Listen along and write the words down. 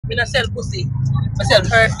Me not sell pussy. I sell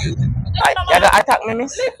perfume. You gotta attack me,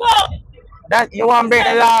 miss. That you want to break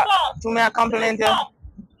the law to me a compliment you?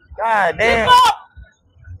 God damn.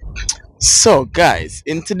 So guys,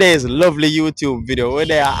 in today's lovely YouTube video where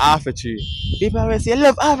they are half a tree, people always say,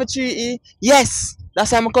 love half a tree, eh? Yes!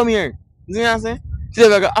 That's why I'm come here. You know what I'm saying? Today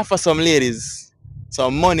we're gonna offer some ladies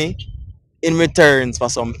some money in returns for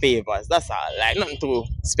some favors. That's all, like nothing too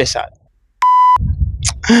special.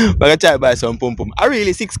 We're gonna try to buy some pum pum. I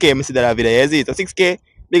really 6K I see that video, is it? So 6K,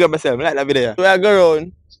 big up myself, I like that video. We are going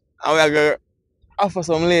around and we are gonna offer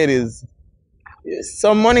some ladies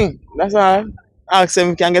some money. That's all. Ask them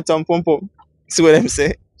if we can get some pum pum. See what them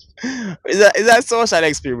say. It's a social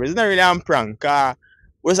experiment. It's not really a prank.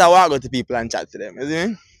 We just walk out to people and chat to them. You see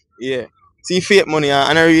me? Yeah. See fake money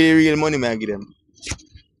and a really real money I give them.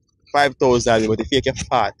 5,000, but the fake your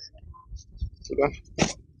fat.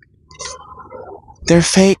 They're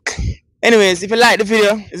fake. Anyways, if you like the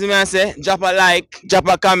video, you see me I say, drop a like, drop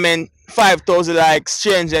a comment, 5,000 likes,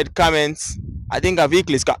 strange comments. I think a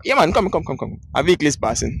vehicle is yeah man, come. A vehicle is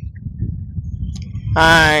passing.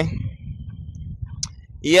 Hi.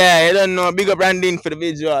 Yeah, you don't know, big up branding for the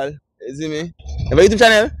visual. You see me? Have a YouTube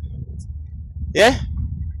channel? Yeah?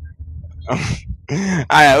 Alright,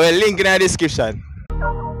 well, link in the description.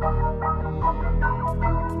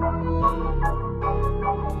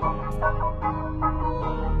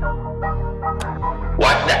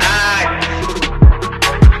 What the heck?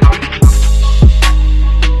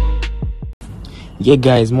 Yeah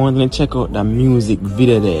guys, more than check out the music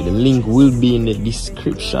video there. The link will be in the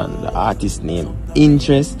description. The artist name,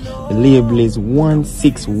 interest, the label is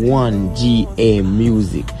 161GA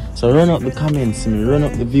Music. So run up the comments, run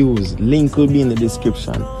up the views. Link will be in the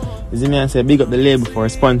description. You see me and say big up the label for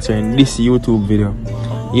sponsoring this YouTube video.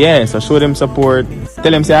 Yeah, so show them support.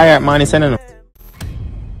 Tell them say Iheart Manii sending them.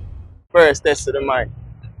 First test to the mic.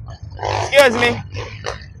 Excuse me.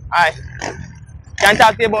 Hi. Can I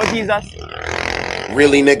talk to you about Jesus?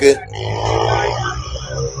 Really, nigga?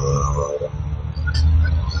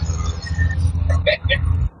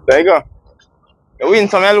 There you go. You win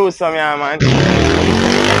some, you lose some, yeah, man.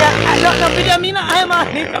 I don't know video me now. I'm on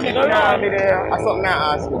it. I'm going Yeah, video. That's something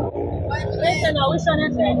I ask you. Listen now, which one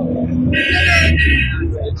is it?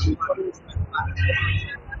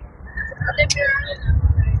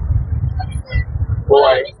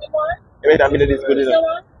 Boy. You made that video this good, isn't it?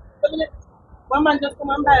 One man just come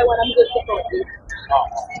and buy one, I'm just going to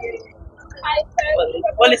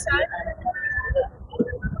well, listen.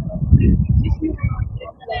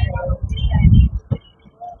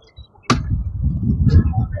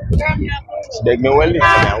 She beg me well, this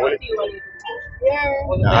I will.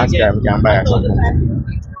 Now ask her if I can buy her something.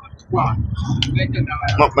 I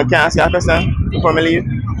can ask you a question before I leave.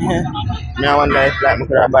 I wonder if like, I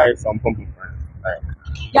could buy some pumpkin.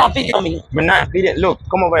 Yeah, video me. But not video. Look,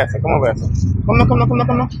 come over here, sir. Come over here, sir. Come now.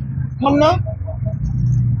 Come now.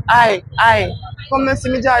 Aye. Come now, see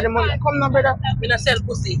me jar the money. Come now, brother. Me not sell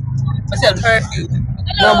pussy. I sell perfume.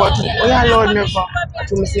 No, but what you allowed me for? I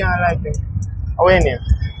told me see I like them. How are you name?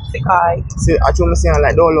 Sikai. See, I told me see I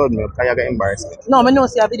like, don't load me because you get embarrassed. No, I know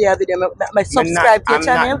see a video. I subscribe to your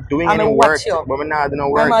channel. I'm not doing any work, but I'm not doing no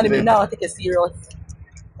work. I'm not even now take it serious.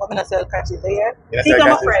 I'm not sell catches there. You Think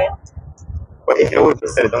I'm a friend. But if you would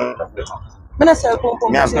sell it, don't have to. I'm not sell pum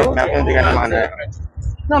pum. I have no man.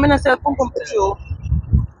 No, I'm not sell pum pum to you.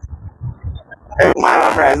 Hey,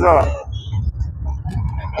 my price, no.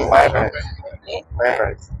 My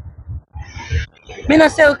price. Me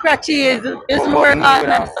not sell crutches. It's more hard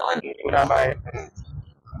than someone. You don't buy it.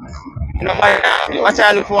 You don't buy it. Watch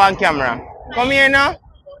I look for one camera. Come here now.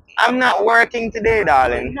 I'm not working today,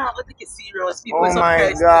 darling. No, but take it serious. People Oh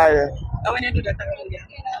my God. And when you do that,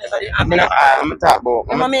 I'm going to talk about.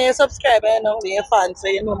 I'm a subscriber, you know, we're fans, so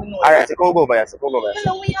you know me. Alright, so go by us. No,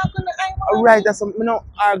 we are gonna. Alright, that's some. You know,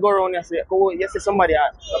 I go around and say, you see somebody now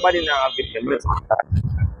have it. You know,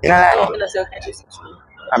 like, I'm gonna sell catches.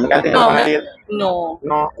 I'm going to take a deal. No.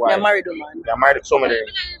 Why? You're married, man. You're married to somebody.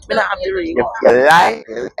 I'm not have the ring. You lie?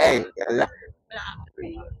 Hey, you lie.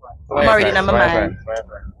 I'm married and I'm a man.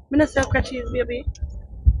 I'm not sell crutches, baby.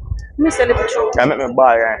 I'm not sell it for sure. I make me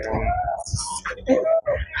ball right now.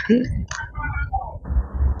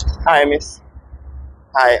 Hi, miss.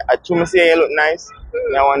 Hi, I told say you look nice.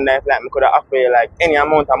 I wonder if like I could offer you like any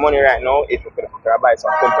amount of money right now if you could buy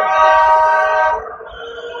some company.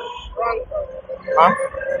 Huh?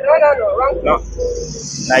 No, wrong. No.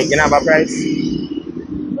 Like you have a price?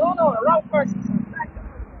 No, wrong person.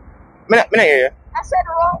 Me not hear you. I said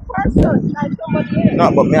the wrong person, like somebody else.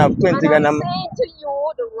 No, but me have 20 grand. I'm saying to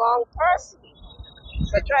you the wrong person.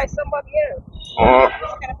 So try somebody else.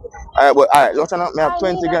 Alright, but alright, what's up? Me have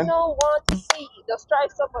 20 grand. don't want to see. Just try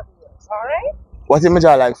somebody else, alright? What if me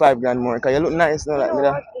draw like 5 grand more? Cause you look nice now, like me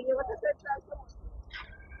there. You want to say try somebody?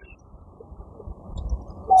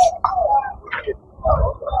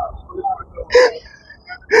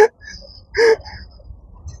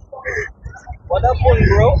 What up, boy,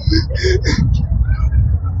 bro?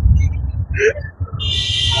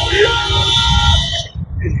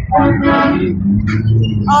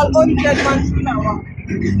 All 100 man.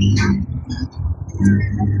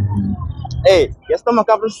 Hey, your stomach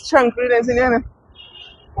have a strength feelings in here.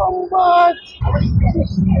 What?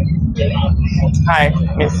 Hi,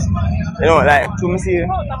 miss. You know, like, to me see you.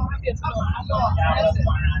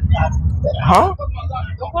 Huh?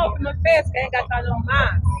 My face ain't got no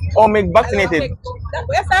man. Oh, make vaccinated.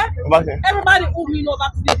 Yes, sir? Vaccinated. Everybody who me know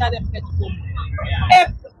vaccinated them get COVID.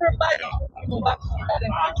 Everybody who know vaccinated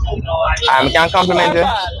them get COVID. I can compliment you.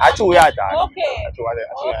 I chew your talk. Okay.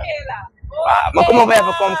 Okay, lah. I come over here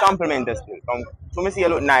for come compliment you still. Come, to me see you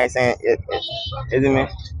look nice and isn't me?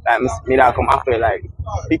 Like me that come after like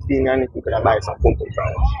 15 and if you could have buy some pump from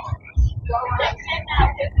you.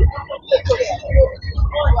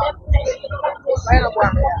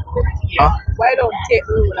 Huh? Why don't take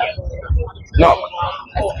the road? No.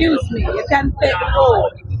 Excuse me, you can take the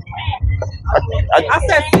road. I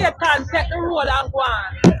said, you can take the road and go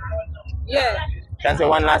on. Yeah. Can I say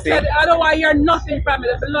one last thing? I don't want to hear nothing from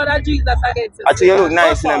you. The blood of Jesus against you. Actually, you look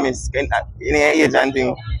nice in miss. In your age and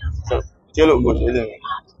thing. So, you look good, isn't it?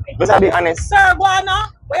 But I'll be honest. Sir, go on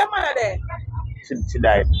now. Where your mother there? She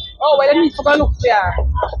died. Oh, well, you need to go look for her.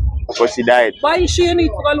 But she died. Why is she you need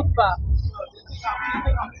to go look for?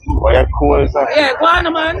 Oh, you're cool, sir. Yeah, go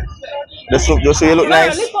on, man. Just so you look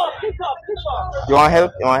nice. Lift up. You want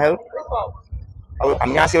help? You want help? Lift up.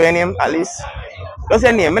 I'm gonna say your name at least. What's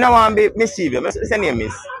your name? I don't want to be mischievous. What's your name,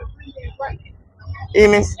 miss? Hey,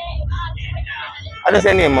 miss. I just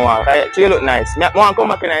say your name, man. Right? So you look nice. I want to come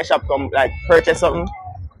back in the shop, come like purchase something.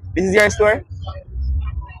 This is your store?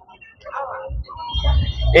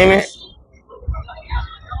 Hey, miss.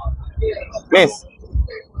 Miss.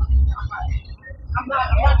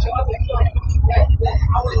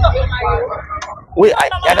 Wait,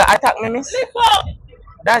 you got attack me, miss?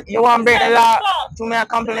 That you want to break the law to me a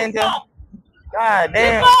compliment you? God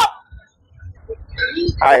damn.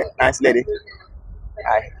 Hi, nice lady.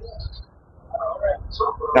 Hi.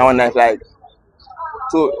 That one nice like.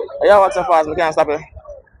 So, yeah, what's so fast? We can't stop it.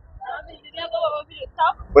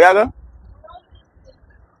 Where you go?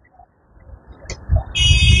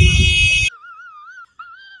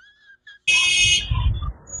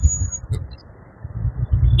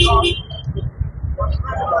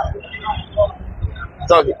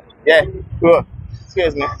 So, yeah, cool.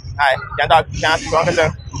 Excuse me. Hi, can talk? Can speak on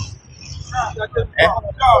the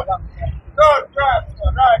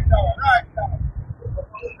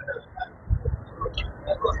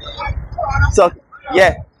So,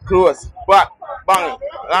 yeah, close. Back, bang,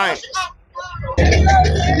 line.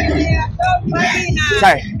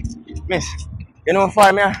 Sorry, miss. You know,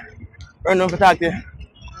 for me, run over to talk to you.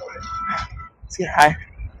 Say hi.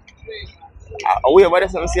 Wait, what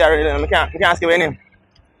is something see already? I can't ask you your name.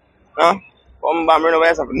 Huh? Come back, run over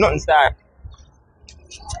here, something. Nothing start.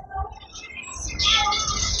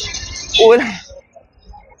 Oh,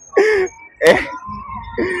 eh.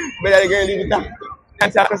 Better get leave it down.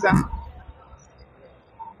 Can't say question.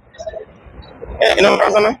 Eh, you know what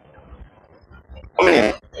I'm saying? Come in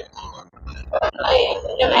here.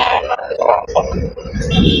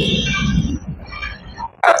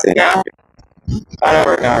 I said, yeah. I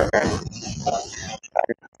never got it.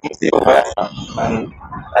 See over there. And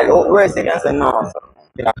like, oh, where's the guy? No. So,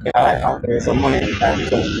 yeah, there's some money in that.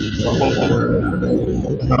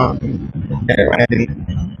 Yeah, when I didn't.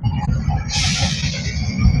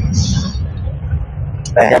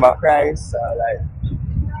 Like, about price, like,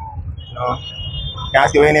 you know. Can I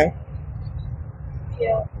ask your real name?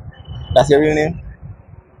 Yeah. That's your real name?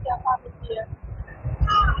 Yeah, yeah.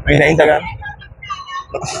 Are you on Instagram?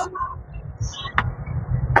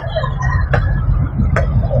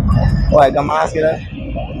 Why, come ask you that?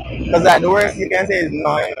 Because like, the worst you can say is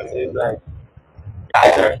no, you know, so it's like,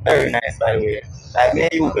 guys are very nice, by the way. Like, me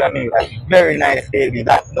and you, I mean, like, very nice baby.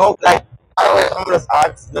 Like, no, like, I always come just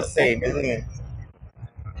ask the same, isn't it?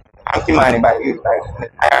 I'm Kimani, by you,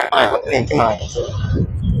 like, I'm name Kimani, so.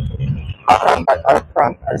 I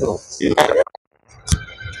do.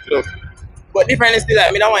 Look, but different is still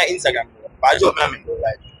like, I don't want Instagram, but I joke, I mean,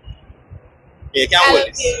 like, yeah, you can't hold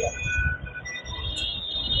this.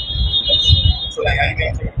 So, like, I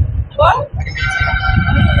mean, What?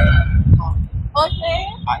 Okay.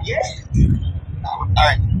 yes.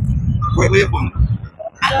 Alright. Wait your phone.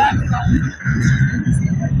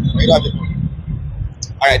 Where you have your phone?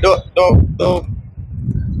 Alright, don't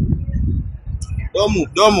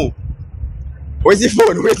move. Where's the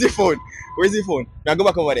phone? Where's the phone? Now go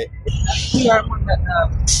back over there. We are on that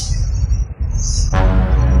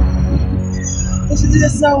You should do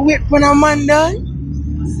some wait for a man done.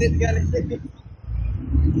 sit girl.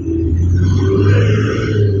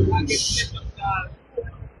 I get set up, dog.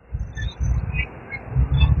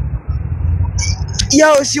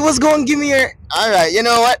 Yo, she was going to give me her. Alright, you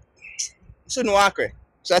know what? Shouldn't walk her.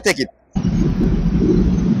 Should I take it?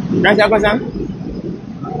 Can you question?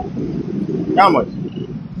 How much?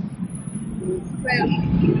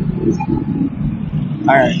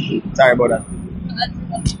 Alright. Sorry about that.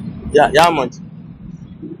 Yeah, how much?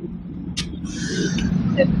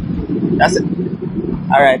 That's it.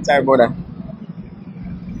 Alright, sorry about that.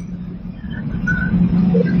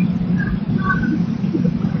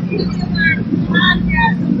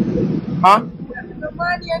 Huh? The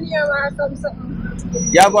money and here or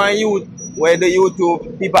something. You have one youth where the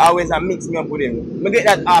YouTube people always have mix me up with him. Me get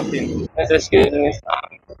that often. That's excuse me.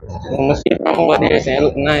 You must be from over there saying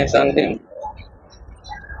look nice and then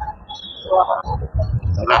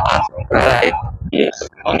right. Yes,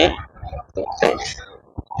 money.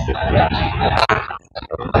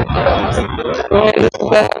 Oh, this is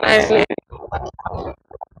that nicely.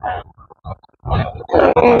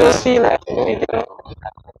 I'm just feel like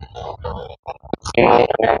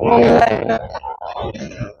money like that.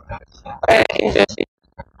 I just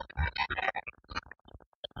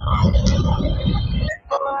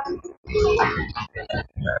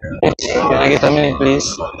can I get a minute please?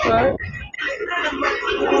 You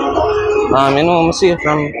know I'm see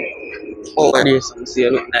from over there so I'm see you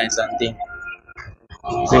look nice and thing.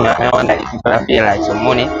 So I want that if I feel like some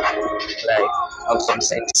money, like have some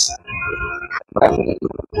sex. But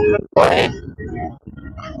why?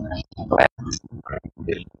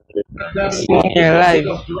 Money alive.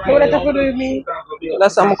 What that have to do with me?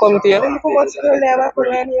 That's how I'm come to you. Then come out school there, but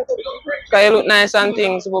when you Cause you look nice and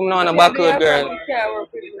things, but I'm not on a back road girl.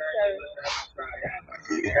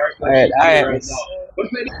 Alright, miss.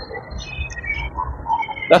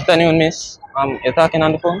 Good afternoon, miss. You're talking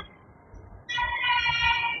on the phone?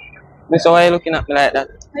 Miss, why are you looking at me like that?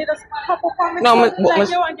 They just pop up on me. No, Like miss,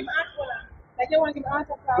 you want to give me answer. Like you want to give me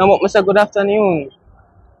answer. no, miss, good afternoon.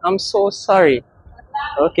 I'm so sorry.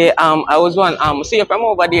 Okay, I was one, see you from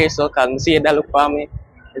over there, so can see you that look for me.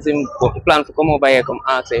 Is him plan to come over here, come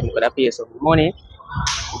ask if you could have pay some money,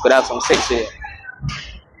 you could have some sex with you.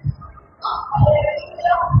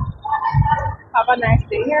 Have a nice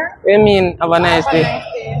day here. What do you mean, have a nice Have a day?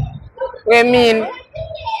 nice day. What do you mean?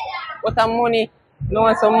 What a money? No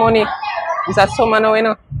want some money? It's a summer now, you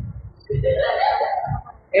know. What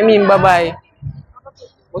do you mean, bye-bye?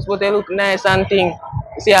 What's what they look nice and thing?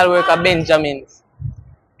 You see, I'll work at Benjamin's.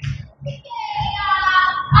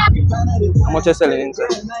 How much you selling inside?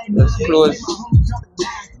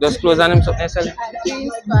 Just close on him something selling.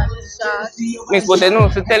 Jeans, pants, shorts. Miss, but they know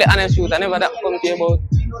if you tell you honest truth, I never that come to you about.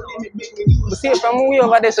 But see, from way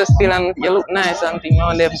over there so still and you look nice and thing,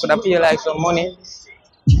 now them could appear like some money.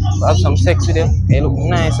 Have some sex with them. You look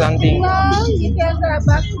nice and thing. No, you can go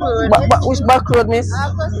back road. But which back road, miss?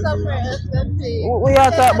 I'll go somewhere else to pay. What you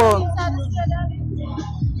talking about?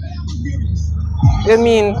 You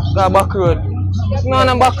mean go back road? No,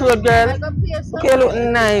 on back road, girl. Okay, you look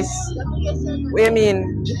nice. What you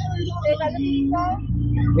mean?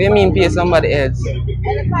 What you mean pay somebody else?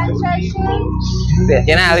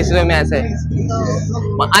 Can I listen to me and say?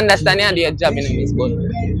 I understand you do your job in this,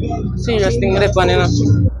 but serious thing with this one, you know.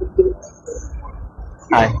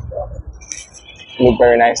 Hi. You look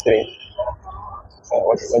very nice today.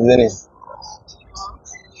 What's the name?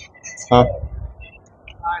 Huh?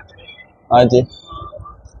 Auntie.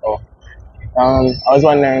 Oh. I was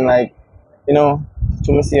wondering, like, you know,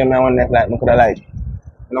 to me see me, I wonder if, like, I could have, like,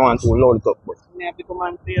 I don't want to load it up, but Yeah, because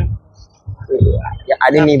man, yeah. yeah,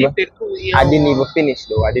 I didn't even finish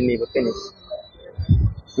though. I didn't even finish.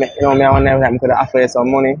 You know, me, I wonder if I could have offered some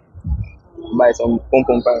money, buy some pum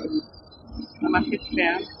pum pan. I'm a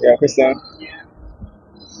Christian. Yeah, Christian. Yeah.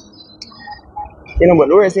 You know, but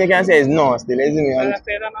the worst thing you can say is no, still, isn't it? I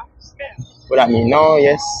said I'm a Christian. What that mean? No,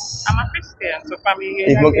 yes. I'm a Christian, so for me,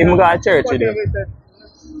 If I got a church today,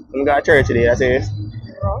 if I got a church today, I say yes.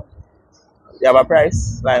 You have a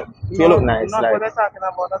price, like, if you look nice, not like. what they're talking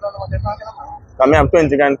about. I don't know what they're talking about. I have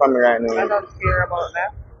 20 grand for me right now. I don't care about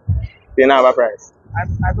that. You don't have a price.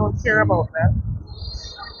 I don't care about that.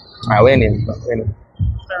 Alright, when name?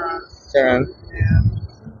 Sharon. Yeah.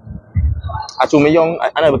 I told me young,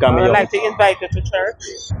 I never become I would young. like to invite you to church.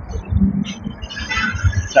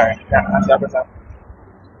 Sorry. Yeah, that's the person.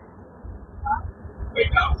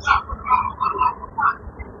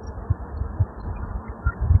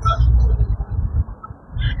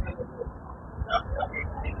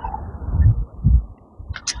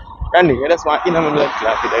 Randy, you just want in my blood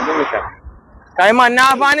clot today, do me time. Cause man now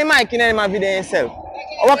have any mic in my video himself.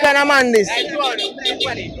 What kind of man this?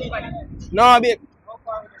 No, babe.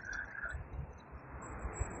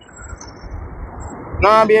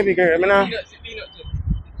 No, baby girl, me nah.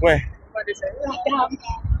 Where?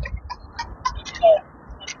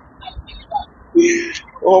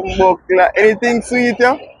 Oh, mokla. Anything sweet,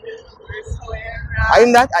 yeah?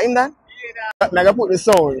 I'm that? I'm that? I'm gonna put the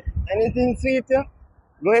sound. Anything sweet, yeah?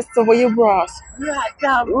 Go and stuff for your bras.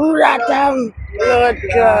 Ratam. Lord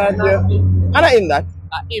God. I'm not in that.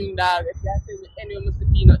 Him dog, if you say anyway, Mr.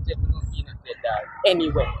 Peanut Jet, no Peanut Jet dog.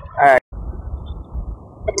 Anyway. Alright.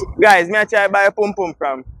 Guys, me I try to buy a pum pum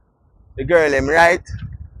from the girl, right?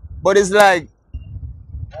 But it's like,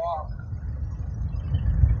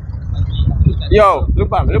 yo,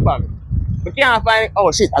 look at me, look at me. We can't find,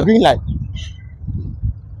 oh shit, a green light.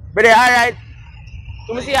 But they alright.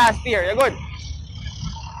 So me see you steer, you good?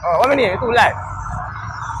 Oh, what many? Too light.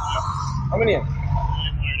 How many?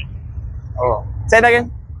 Oh. Say it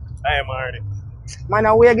again. I am already. Man,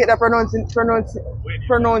 how you get the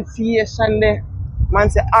pronunciation there? Man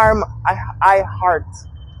say Iheart.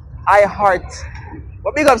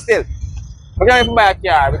 But big up still. We can't even buy a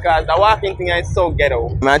car because the walking thing is so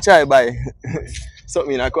ghetto. I try to buy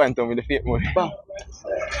something in a quantum with the fake money.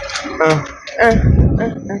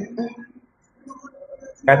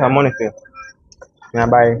 That's a money feel. I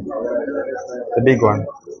buy the big one.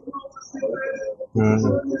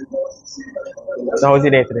 So how's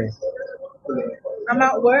your day today? I'm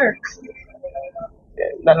at work.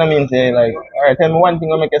 That don't mean say like, alright, tell me one thing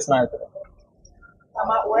will make you smile today. I'm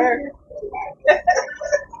at work.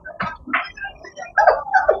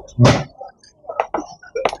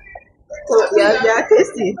 So, yeah,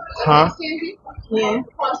 tasty. Huh? Yeah.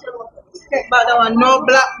 But that one, no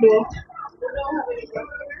black though.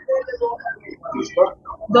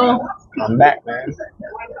 No. I'm back, man.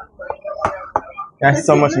 That's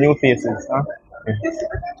so much new faces, huh? Yeah.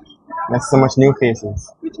 That's so much new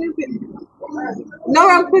faces. No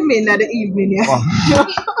wrong with me in the evening, yeah.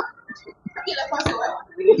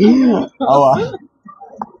 Oh, wow.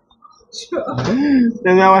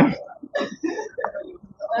 Tell me one.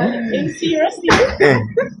 Seriously? Hey.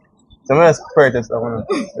 So I'm going to purchase that one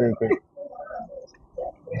really quick.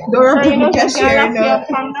 Don't wrong with me, can share now.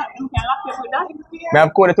 I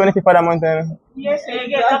have code the 25th of the month. Yes, you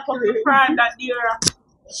get that for the friend that dear.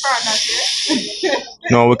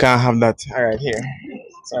 No, we can't have that. Alright, here.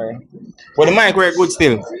 Sorry. But the mic work good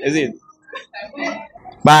still, is it?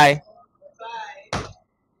 Bye.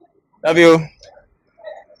 Love you.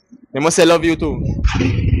 You must say love you too.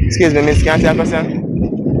 Excuse me, miss. Can I say a question?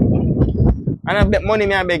 And I bet money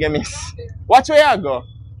me I beg you, miss. Watch where you go.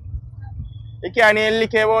 You can't even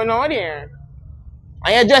lick about now there.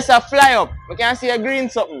 And you just a fly up. We can't see a green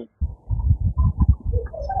something.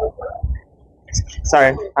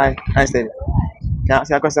 Sorry. Hi. I said. Can I ask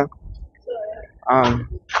you a question?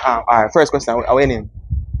 Alright, first question. What's your name?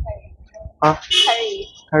 Huh?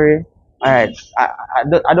 Harry. Alright. I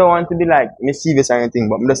don't want to be like mischievous or anything,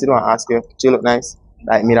 but I just want to ask you. Do you look nice?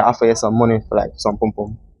 Like me to offer you some money for like some pum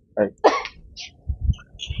pum. Like.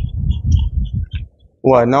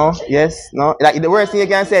 What? No? Yes? No? Like the worst thing you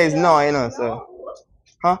can say is no, you know. So.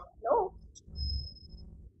 Huh? No.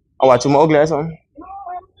 Oh, what? You ugly or something? No,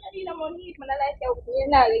 I'm not the money.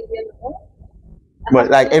 I like you. But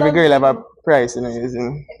like every girl have a price, you know.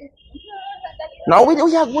 Isn't? No, wait.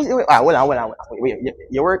 Hold on. Wait.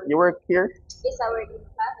 You work here? Yes, I work in the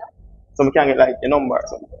plaza. So we can get like your number or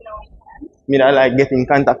something. No, you can't. Me that like get in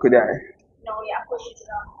contact with her. No, yeah, push it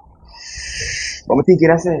down. But I'm thinking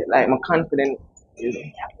that's it. Like I'm confident. You know.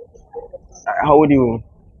 How would you?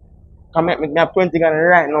 Come make me have 20 guns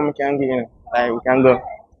right now. We can get you know. Like we can go.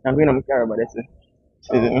 I'm going to my car, but that's it.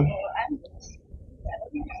 Is it?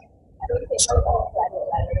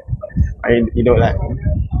 You don't like me?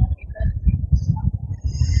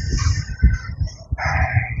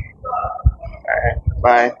 Alright,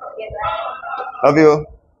 bye. Love you.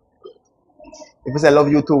 If I say love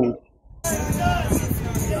you too.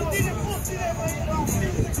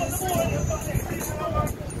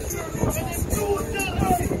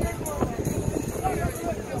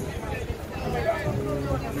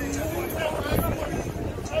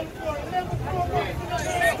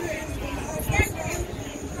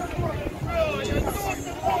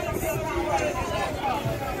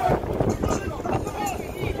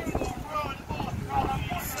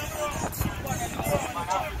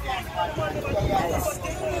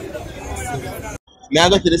 I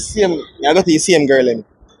go to the same, I go to the same girl in.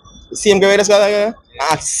 The same girl that's got like, I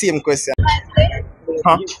ask the same question.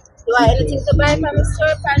 Huh? Do I anything to buy from the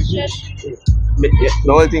store, Patrick?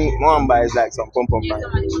 The whole thing one buy is like some pom pom pie.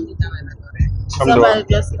 From Somebody door.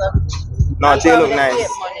 just come. No, And she look probably nice. pay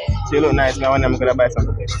money. She look nice. Now when I'm gonna buy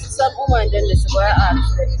something. Some woman then listen what I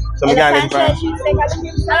ask. So we can live for Hello,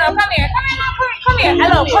 come here. Come here.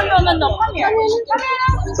 Hello, come here. Come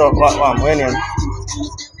here. So what when you?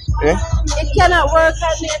 Eh? It cannot work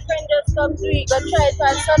as my friend just come through. Go try it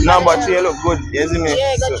on somebody No, but else. she look good. You see me?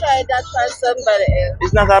 Yeah, go So, try that on somebody else.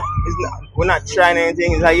 it's not a. It's not. We're not trying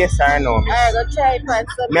anything. It's a yes or no. Alright, go try it on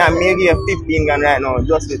somebody Me, I else. may give you 15 gun right now.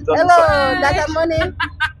 Just Hello, that's a money.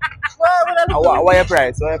 What your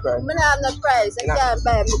price? What your price? I don't have no price. I can't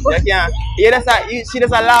buy me. You can't. Yeah, she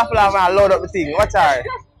just a laugh and load up the thing. What's her?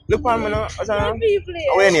 Look on me now. What's her name?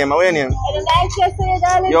 Away name. Yo,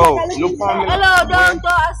 look on me now. Hello, don't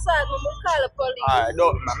assault me. We'll call the police. Alright,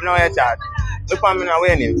 don't. I know your chat. Look on me now.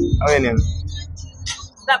 Away name. Away name.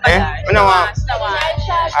 Stop Eh? that. Me no want.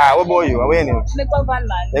 Alright, what about you? Away name. The government.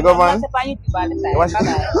 The government? What's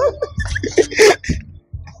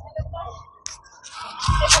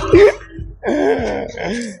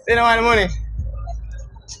They don't want the money.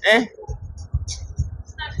 Eh?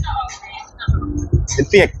 It's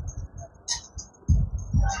fake.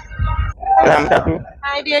 I'm talking.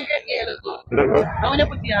 Hi, dear girl. Look good. I want to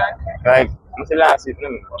put you on. Like, I'm still last week.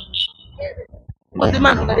 What's the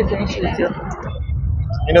man who got it to shoot you?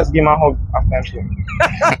 You just give me a hug after I'm sure.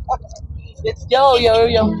 It's yo,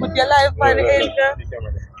 put your life on the end.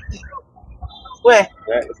 Where?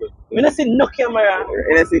 We don't see no camera.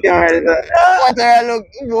 You don't see camera. What I look?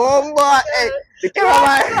 Oh, boy. Hey, the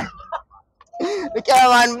cameraman. The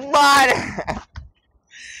cameraman bad.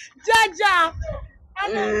 Jaja.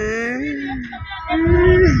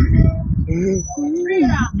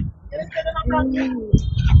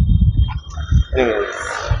 Anyways,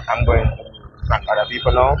 I'm going to prank other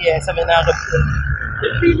people now. Yes, I mean, I'm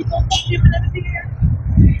gonna tell you something.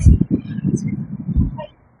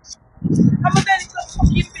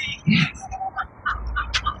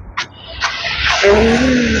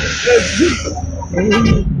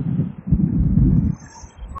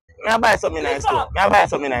 May I buy something nice too? May I buy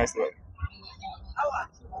something nice too?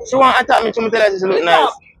 She want to attack me, she tell her she look nice.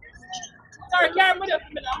 Sorry, can't put it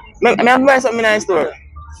for me now. May I buy something nice to her?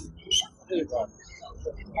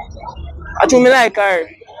 I told me like her.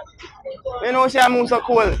 You know she move so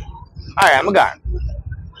cool. Alright, I'm gone.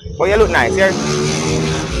 But you look nice, yeah?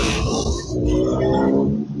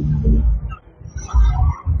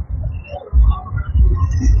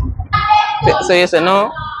 So you say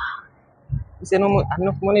no? You say no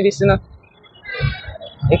enough money this, you know?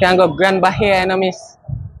 You can go grand by here, you know, miss.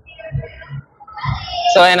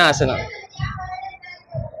 So you know, so no.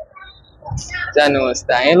 So no,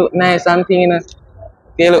 star. You look nice and thing, you know.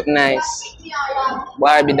 You look nice.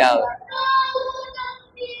 Barbie doll.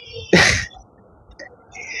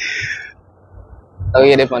 Oh,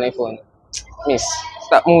 you're there on the phone. Miss,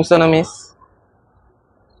 stop moving, so no, miss.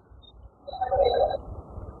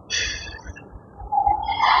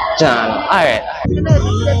 John, alright.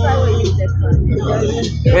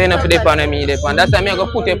 Wait enough for the pan me, the pan. That's why I go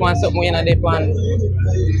put it on something in the pan.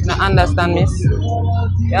 You understand, miss?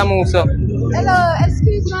 You move so. Hello,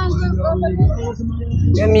 excuse me.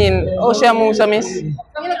 You mean, how she move so, miss?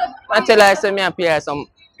 I tell her I say me pay her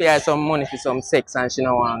some money for some sex and she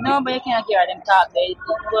no want. No, but you can't hear them talk. They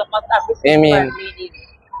must have You mean?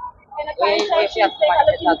 Where she have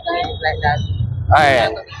somebody to talk to you like that.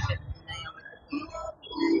 Alright.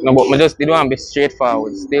 No, but I just didn't want to be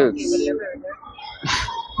straightforward still.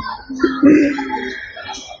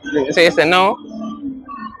 So you say no?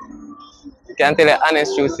 You can't tell the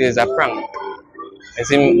honest truth is a prank. You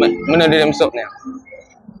see, I don't do them something now.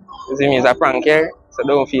 You see me, it's a prank here, so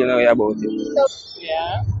don't feel no way about it.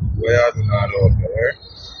 Yeah. Where are you now,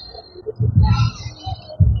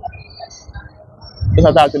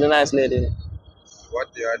 just talk to the nice lady. What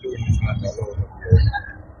they are doing is not allowed up here.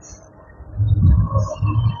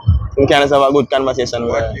 We can have a good conversation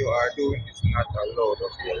with her. What you are doing is not allowed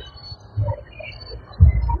up here.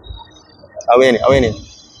 I win it. It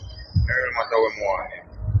doesn't matter what you want.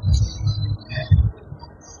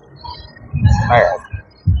 Alright.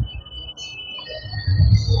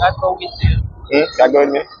 That go with you. That go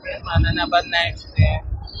with me? Yeah, man, and have a nice day.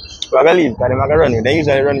 So I gotta leave, because I'm gonna run you. They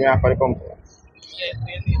usually run me after the company. Yes,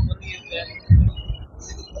 you need to leave them.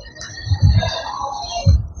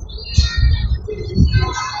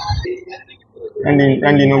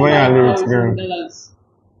 And you know where I lyrics, girl.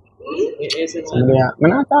 I'm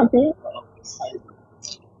not talking to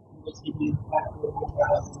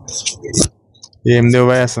you. Yeah, him do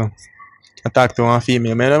by so. I talk to one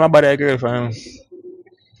female. Man, my body a girlfriend.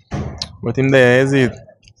 But him there, is it?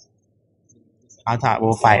 I talk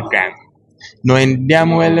about 5 grand. Knowing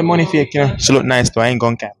damn well the money fake, you know. She look nice too, I ain't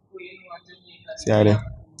gonna cap. See how they?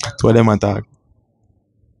 That's what them a talk.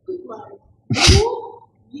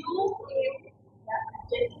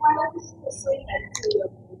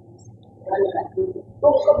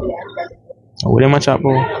 What them a chat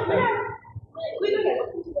about?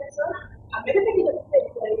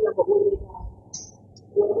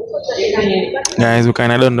 Guys, we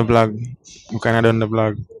kinda done the vlog. We kinda done the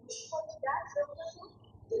vlog.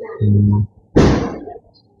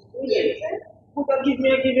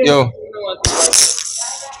 Yo.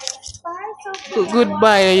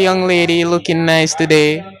 Goodbye, young lady. Looking nice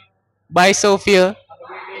today. Bye, Sophia.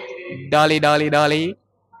 Dolly, dolly, dolly.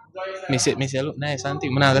 Me say look nice, auntie.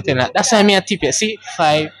 That's why me a tip you. See?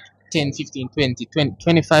 5, 10, 15, 20, 20,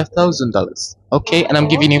 $25,000. Okay? And I'm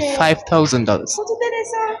giving you $5,000.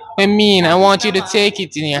 I mean, I want you to take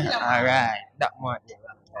it in your. Alright. That much.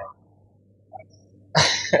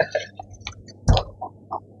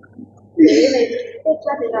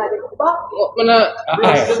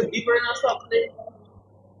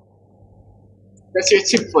 That's your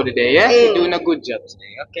tip for the day, yeah? You're doing a good job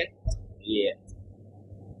today, okay? Yeah.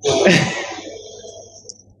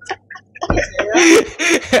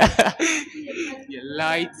 You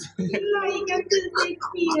light.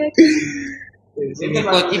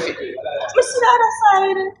 But if it,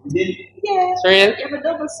 real,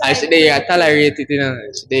 I should they tolerate it, you know.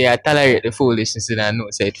 Should they tolerate the foolishness and I know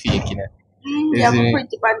say it fake, you know. You have a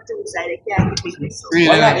pretty bad two side, I can't give it so. Really?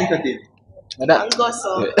 Why not entertain? And go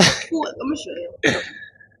so. Cool, let me show you.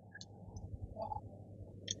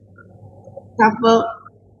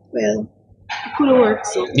 Well, it could work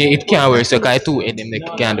so. Yeah, it can't work, so I two of them they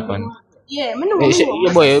can't depend. Yeah, I know.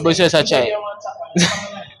 Your boy just a try.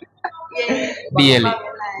 Yeah.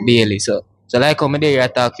 Barely. So like how me there I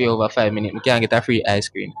talk for you over 5 minutes, we can't get a free ice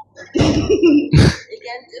cream. You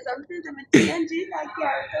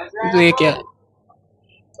can.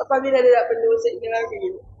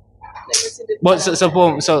 But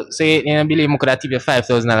so say you believe me could have tip you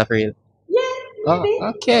 $5,000 for real? Yeah.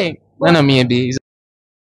 Oh, okay. No, no, maybe.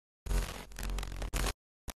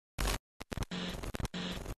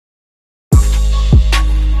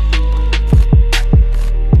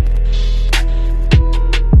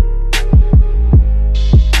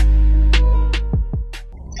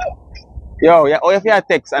 Yo, yeah, or if you have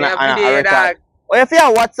text and Yeah, a video, record. dog. Or if you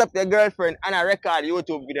have WhatsApp your girlfriend and a record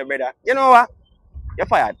YouTube video, brother. You know what? You're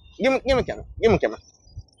fired. Give me camera. Give me camera.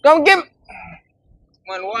 Come give me.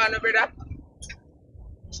 Man, one brother.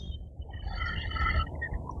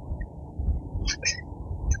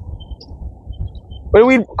 But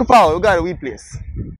we got a weed place.